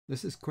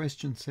This is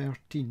question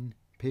 13,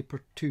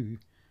 paper 2,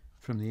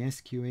 from the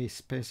SQA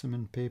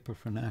Specimen Paper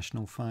for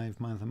National 5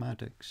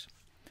 Mathematics.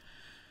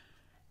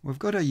 We've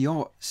got a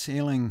yacht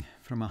sailing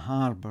from a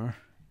harbour.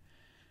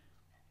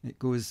 It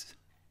goes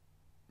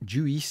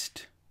due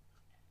east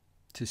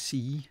to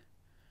sea,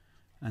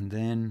 and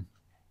then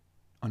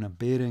on a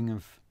bearing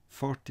of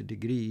 40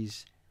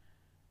 degrees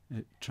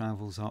it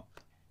travels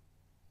up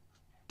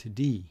to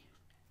D,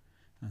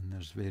 and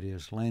there's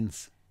various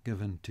lengths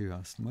given to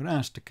us, and we're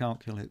asked to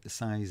calculate the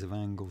size of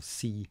angle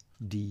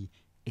CDH,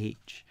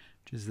 which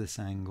is this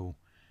angle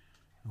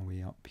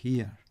away up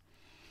here.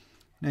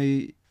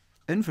 Now,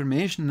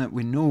 information that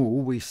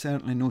we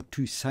certainly know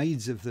two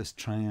sides of this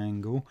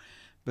triangle,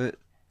 but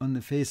on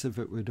the face of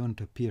it we don't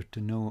appear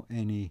to know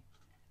any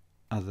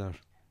other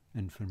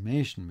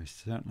information. We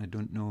certainly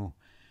don't know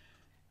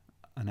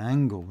an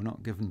angle. We're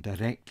not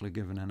directly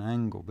given an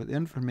angle, but the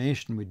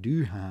information we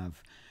do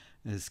have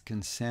is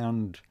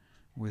concerned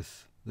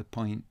with the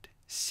point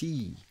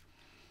C.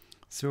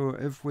 So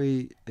if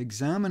we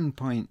examine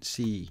point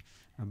C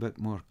a bit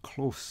more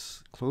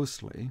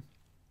closely,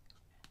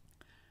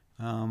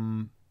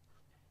 north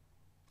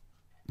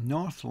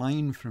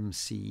line from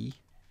C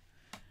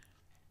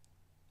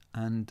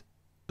and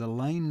the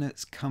line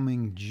that's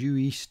coming due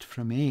east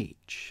from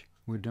H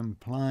would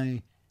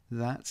imply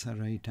that's a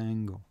right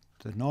angle.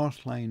 The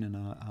north line and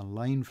a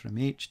line from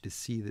H to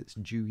C that's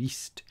due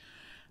east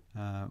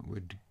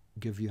would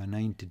give you a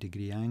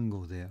 90-degree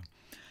angle there.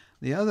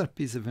 The other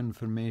piece of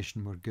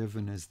information we're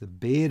given is the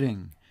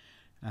bearing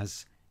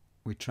as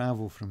we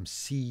travel from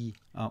C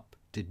up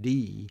to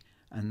D,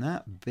 and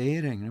that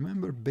bearing,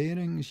 remember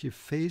bearings, you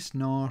face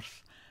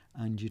north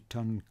and you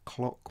turn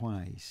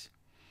clockwise,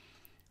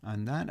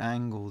 and that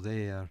angle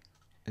there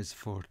is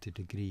 40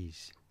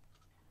 degrees.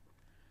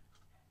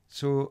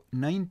 So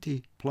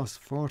 90 plus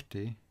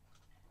 40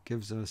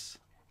 gives us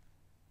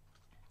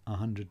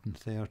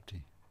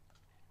 130.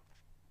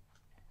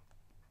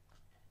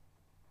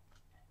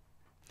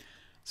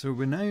 So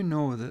we now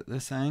know that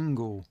this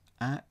angle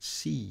at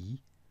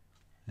C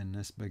in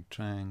this big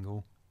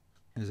triangle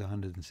is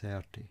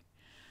 130.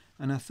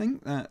 And I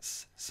think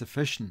that's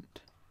sufficient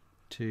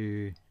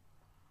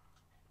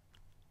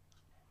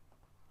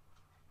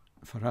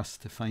for us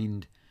to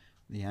find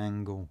the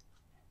angle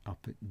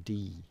up at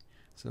D.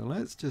 So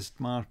let's just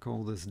mark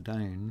all this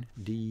down,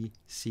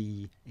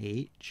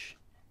 DCH.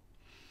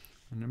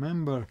 And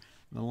remember,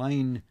 the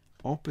line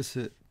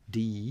opposite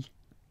D,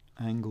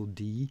 angle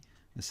D,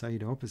 the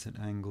side opposite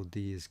angle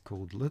D is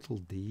called little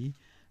d,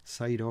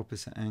 side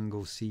opposite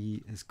angle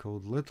C is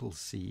called little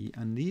c,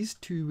 and these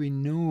two we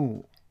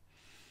know.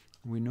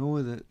 We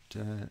know that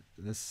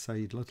this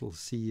side little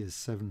c is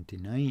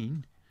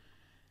 79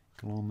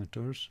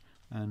 kilometers,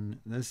 and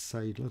this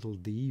side little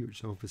d, which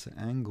is opposite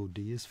angle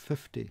D, is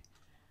 50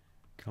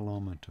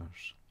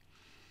 kilometers.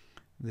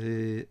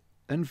 The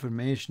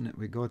information that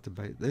we got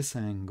about this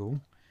angle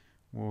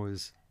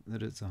was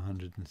that it's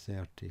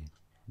 130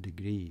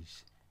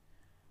 degrees,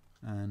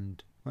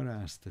 and we're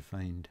asked to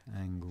find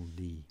angle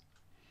D.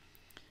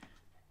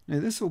 Now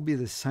this will be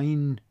the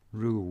sine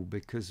rule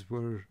because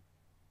we're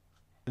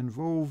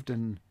involved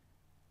in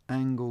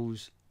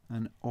angles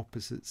and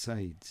opposite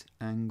sides,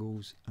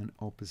 angles and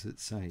opposite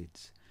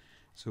sides.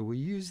 So we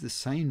use the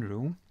sine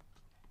rule,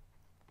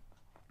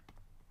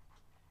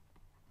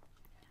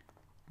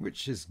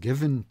 which is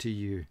given to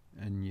you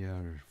in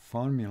your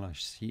formula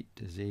sheet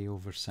as A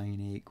over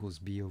sine A equals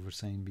B over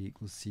sine B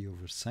equals C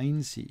over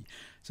sine C.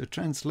 So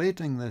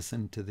translating this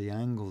into the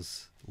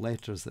angles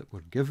letters that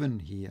were given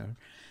here,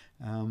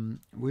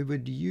 we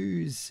would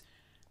use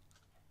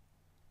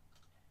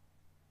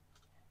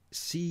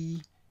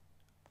C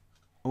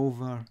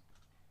over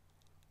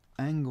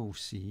angle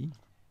C,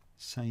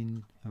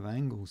 sine of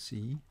angle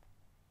C.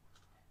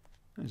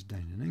 That's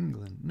down in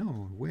England.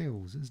 No,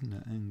 Wales, isn't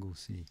it, angle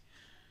C?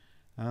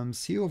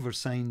 C over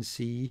sine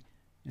C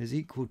is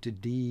equal to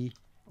D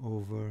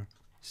over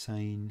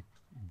sine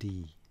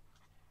D.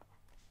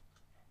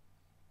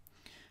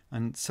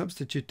 And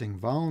substituting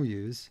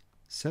values,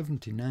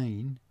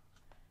 79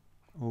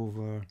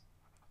 over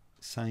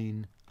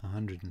sine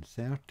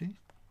 130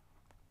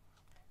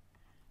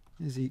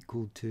 is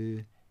equal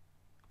to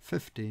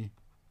 50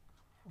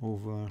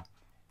 over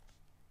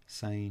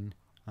sine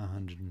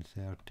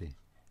 130.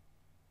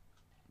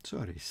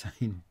 Sorry,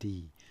 sine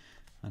D.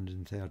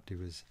 130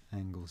 was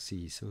angle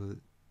C. So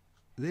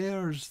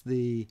there's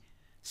the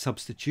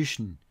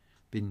substitution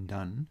being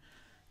done.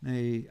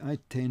 Now I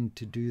tend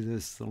to do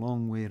this the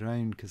long way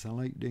around because I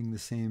like doing the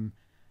same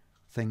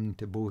thing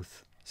to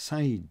both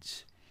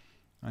sides,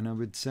 and I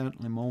would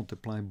certainly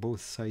multiply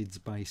both sides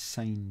by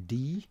sine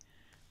D,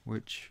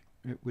 which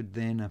it would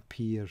then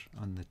appear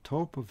on the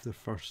top of the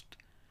first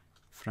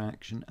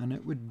fraction and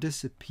it would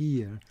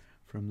disappear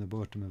from the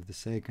bottom of the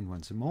second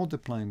one. So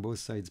multiplying both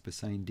sides by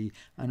sine D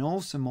and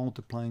also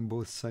multiplying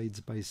both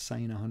sides by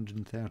sine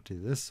 130.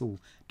 This will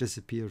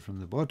disappear from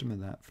the bottom of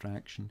that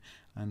fraction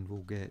and we'll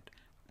get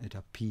it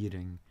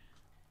appearing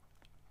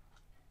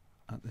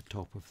at the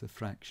top of the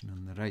fraction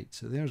on the right.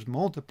 So there's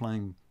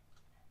multiplying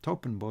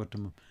top and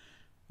bottom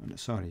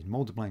sorry,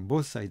 multiplying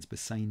both sides by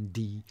sine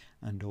d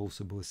and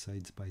also both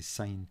sides by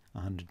sine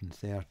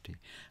 130.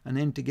 And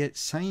then to get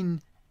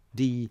sine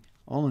d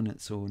all on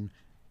its own,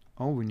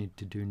 all we need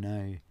to do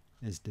now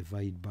is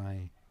divide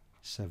by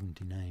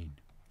 79.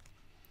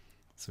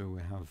 So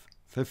we have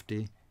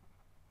 50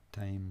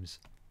 times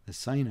the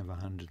sine of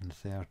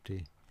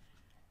 130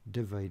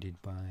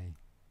 divided by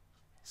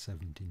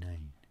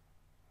 79.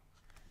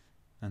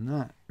 And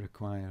that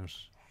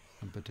requires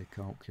a bit of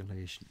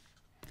calculation.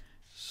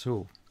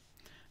 So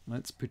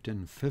let's put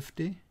in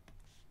 50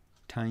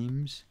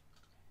 times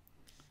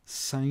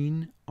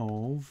sine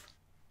of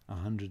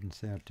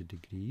 130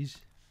 degrees,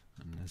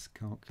 and this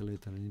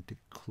calculator, I need to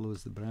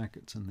close the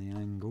brackets on the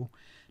angle,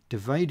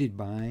 divided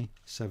by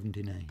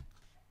 79.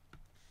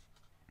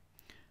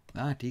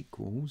 That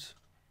equals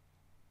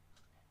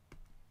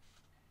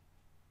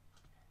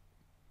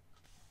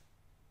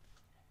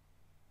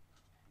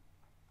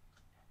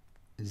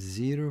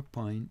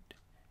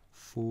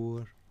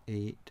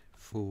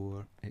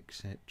 0.484,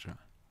 etc.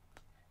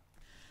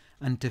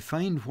 And to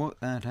find what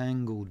that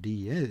angle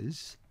D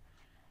is,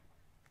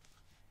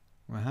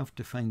 we have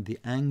to find the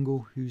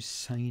angle whose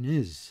sine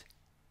is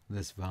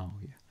this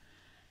value.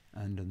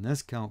 And in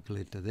this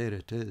calculator, there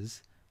it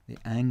is, the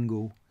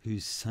angle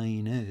whose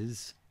sine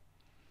is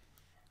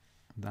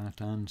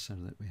that answer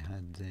that we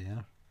had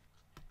there.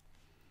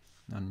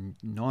 On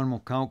normal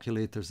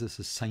calculators, this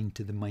is sine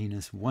to the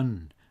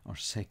 -1, or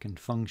second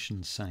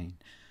function sine.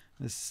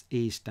 This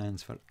A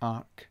stands for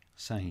arc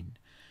sine,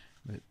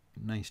 but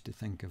nice to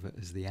think of it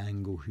as the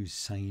angle whose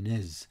sine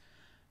is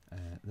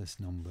this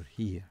number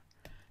here.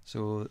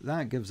 So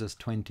that gives us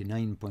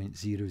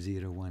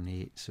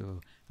 29.0018,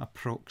 so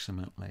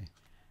approximately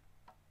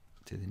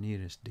to the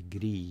nearest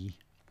degree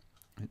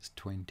it's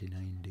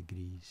 29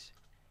 degrees.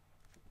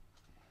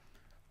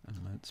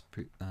 And let's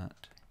put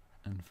that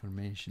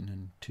information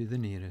into the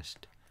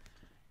nearest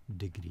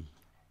degree.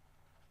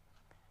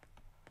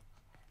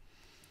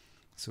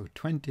 So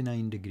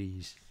 29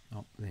 degrees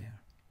up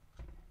there.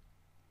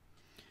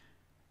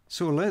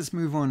 So let's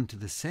move on to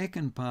the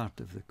second part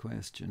of the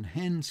question.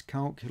 Hence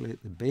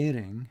calculate the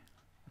bearing.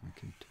 I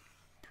could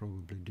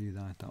probably do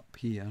that up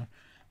here.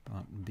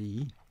 Part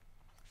B.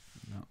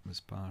 That was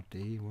part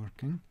A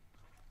working.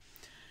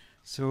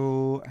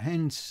 So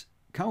hence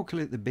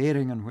calculate the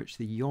bearing on which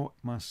the yacht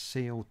must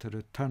sail to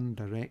return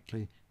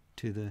directly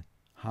to the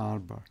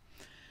harbour.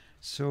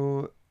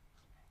 So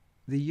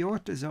the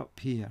yacht is up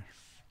here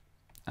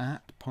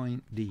at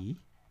point D.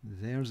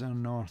 There's our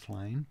north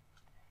line.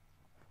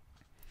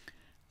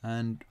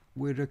 And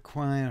we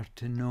require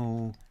to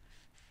know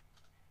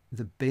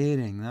the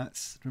bearing.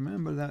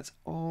 Remember, that's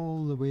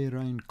all the way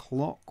around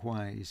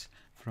clockwise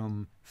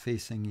from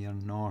facing your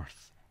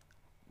north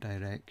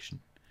direction.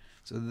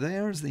 So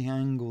there's the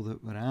angle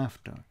that we're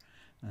after,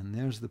 and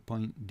there's the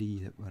point D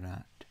that we're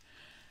at.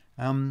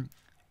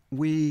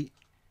 We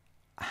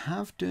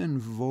have to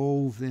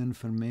involve the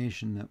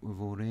information that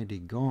we've already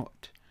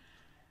got,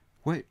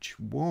 which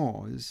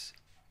was,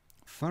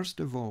 first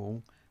of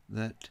all,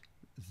 that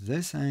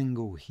this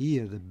angle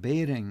here, the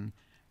bearing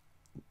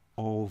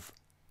of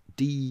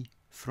D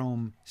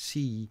from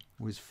C,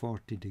 was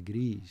 40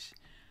 degrees.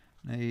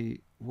 Now,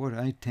 what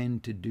I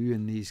tend to do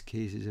in these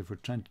cases, if we're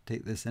trying to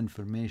take this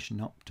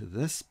information up to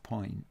this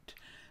point,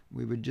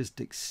 we would just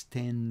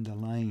extend the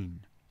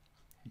line.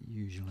 It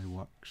usually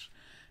works.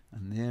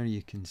 And there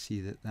you can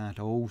see that that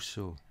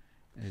also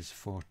is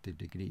 40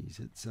 degrees.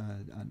 It's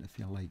and if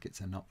you like,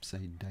 it's an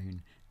upside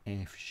down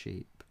F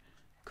shape.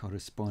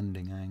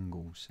 Corresponding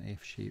angles,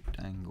 F-shaped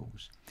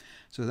angles.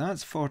 So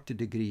that's 40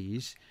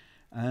 degrees.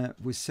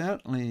 We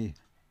certainly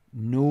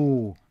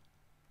know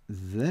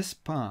this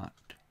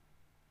part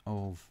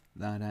of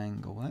that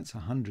angle. That's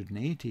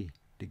 180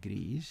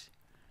 degrees.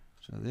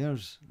 So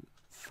there's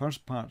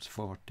first part's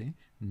 40,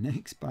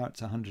 next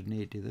part's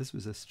 180. This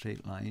was a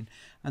straight line.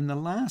 And the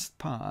last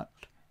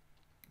part,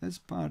 this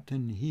part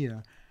in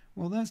here,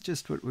 well, that's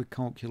just what we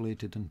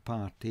calculated in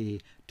part A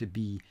to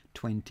be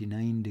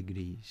 29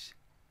 degrees.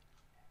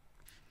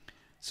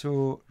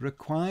 So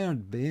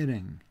required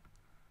bearing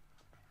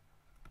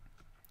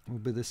will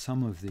be the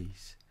sum of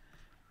these.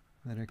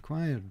 The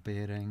required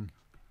bearing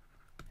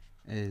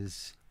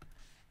is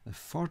the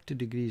 40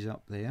 degrees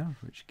up there,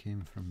 which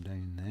came from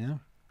down there,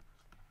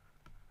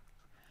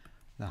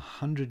 the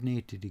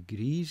 180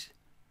 degrees,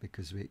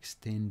 because we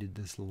extended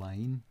this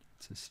line,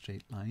 it's a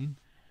straight line,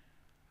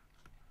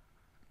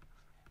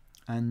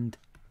 and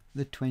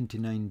the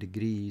 29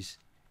 degrees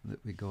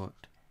that we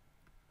got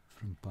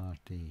from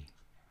part A.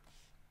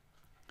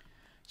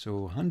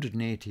 So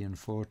 180 and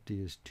 40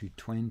 is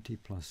 220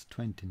 plus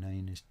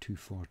 29 is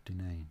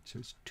 249. So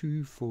it's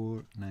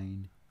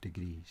 249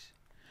 degrees.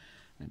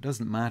 It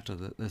doesn't matter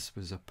that this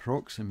was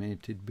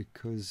approximated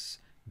because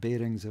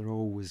bearings are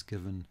always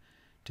given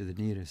to the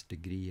nearest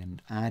degree,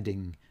 and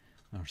adding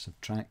or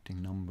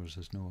subtracting numbers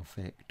has no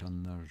effect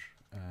on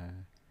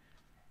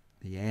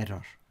the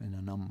error in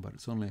a number.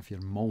 It's only if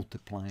you're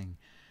multiplying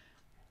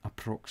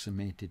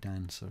approximated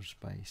answers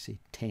by, say,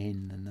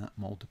 10, and that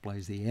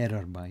multiplies the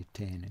error by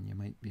 10, and you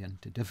might be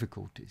into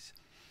difficulties.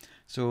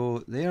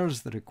 So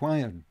there's the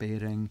required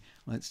bearing.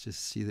 Let's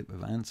just see that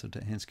we've answered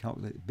it. Hence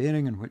calculate the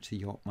bearing on which the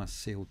yacht must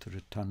sail to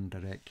return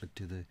directly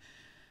to the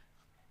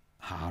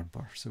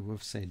harbour. So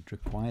we've said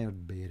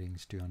required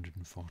bearings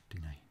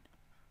 249.